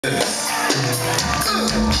Do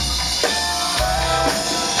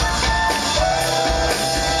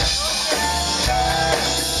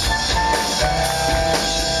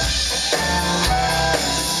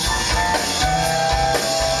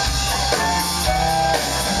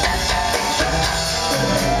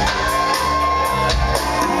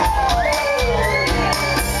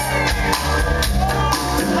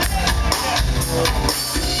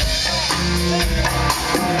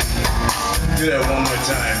that one more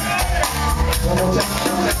time.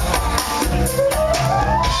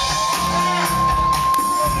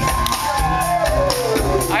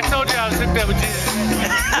 I told you I was hooked up with Jesus.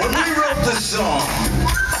 When we wrote this song,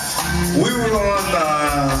 we were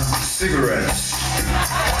on cigarettes,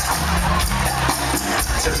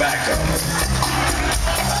 tobacco.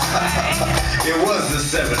 It was the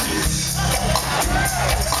 70s.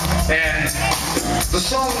 And the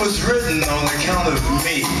song was written on account of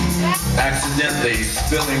me accidentally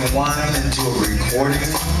spilling wine into a recording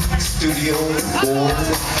studio board.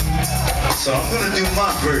 So I'm going to do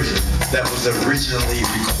my version that was originally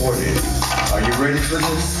recorded. Are you ready for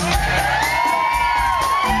this?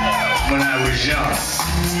 When I was young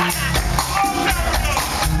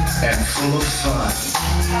and full of fun.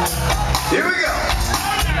 Here we go.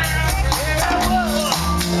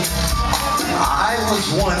 I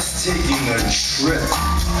was once taking a trip.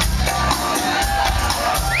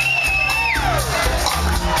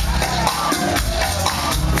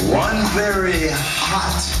 One very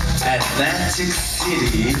hot Atlantic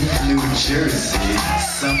City, New Jersey,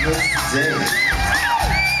 summer's day.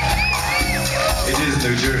 It is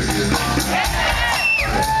New Jersey, isn't it?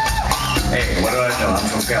 Hey, what do I know? I'm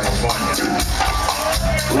from California.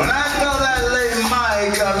 When I thought I laid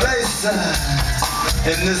my cabeza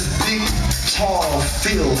in this big, tall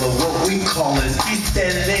field of what we call it East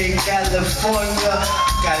LA, California,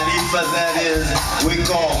 Califa, that is, we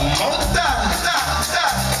call Mota.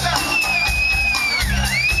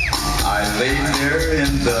 I laid there in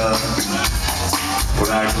what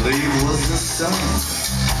I believe was the sun.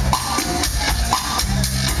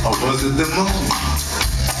 Or was it the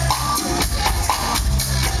moon?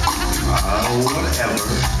 Whatever.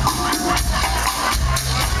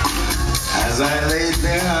 As I laid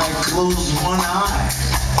there, I closed one eye.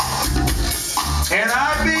 And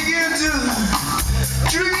I began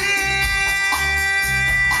to dream.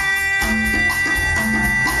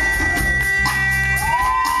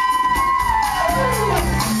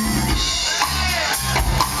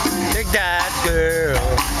 Dig that girl.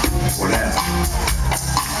 What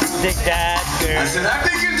happened? Dig that girl. I said, I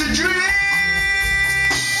began to dream.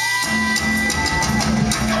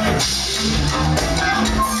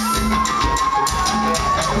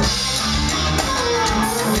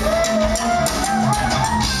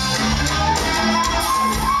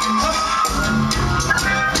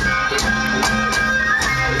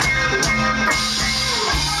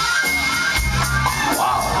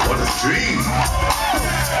 Wow, what a dream.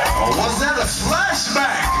 Or was that a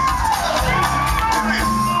flashback?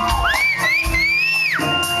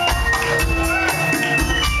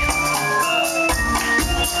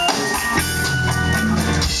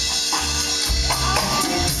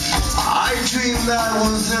 I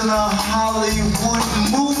was in a Hollywood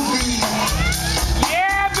movie.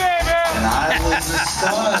 Yeah, baby! And I was the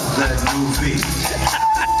star of that movie.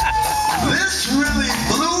 This really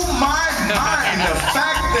blew my mind, the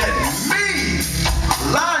fact that me,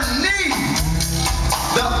 Lani,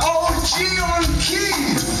 the OG on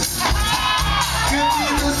keys, could be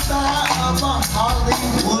the star of a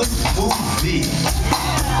Hollywood movie.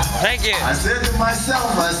 Thank you. I said to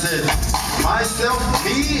myself, myself,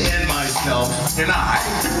 me, and myself, and I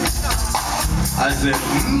said,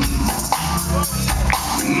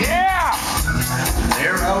 Yeah!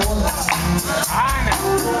 There I was. I know.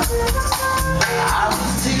 I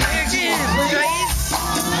was taking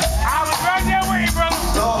I was right there with you, brother.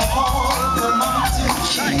 the hall of the mountain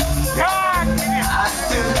king. God, I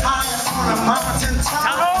stood high on a mountain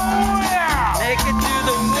top. oh, yeah. Take it to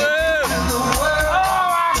the world. In the world,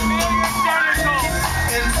 Oh, I feel your tentacles.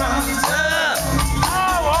 in front of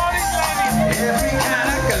Oh, all these ladies. every kind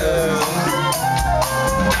of girl.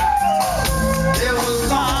 There was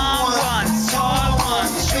long ones, tall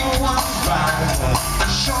ones, big ones, fine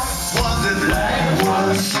ones, short ones, and black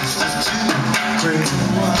ones, sisters too, crazy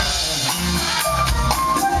ones.